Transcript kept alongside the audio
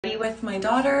with my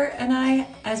daughter and I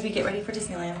as we get ready for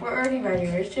Disneyland. We're already ready.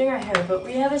 We're just doing our hair, but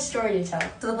we have a story to tell.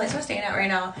 So the place we're staying at right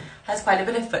now has quite a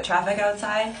bit of foot traffic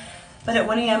outside. But at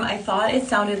 1 a.m. I thought it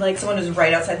sounded like someone was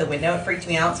right outside the window. It freaked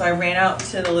me out, so I ran out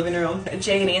to the living room.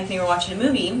 Jay and Anthony were watching a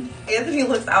movie. Anthony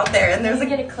looks out there and there's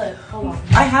Get a clip. Hold on.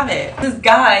 I have it. This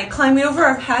guy climbing over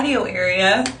our patio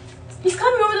area. He's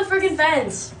climbing over the freaking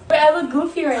fence. Wait, I look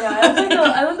goofy right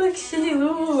now. I look like Cindy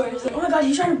Lou or something. Oh my god,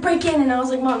 he's trying to break in, and I was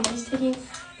like, Mom, he's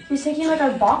taking like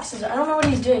our boxes. I don't know what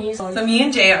he's doing. So me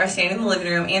and Jay are standing in the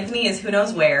living room. Anthony is who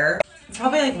knows where. It's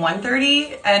probably like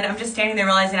 1:30, and I'm just standing there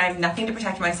realizing I have nothing to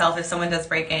protect myself if someone does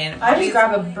break in. I just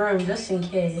grab a broom just in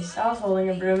case. I was holding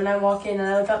a broom, and I walk in, and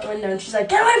I look out the window, and she's like,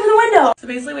 get away from the window! So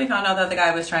basically we found out that the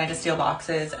guy was trying to steal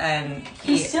boxes, and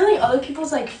he's stealing other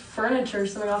people's like furniture or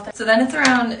something off there. So then it's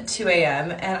around 2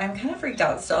 a.m. and I'm kind of freaked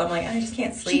out still. I'm like, I just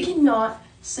can't sleep. She cannot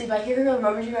sleep. I hear her go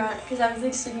rummaging around because I was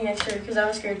like sleeping next to her because I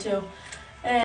was scared too.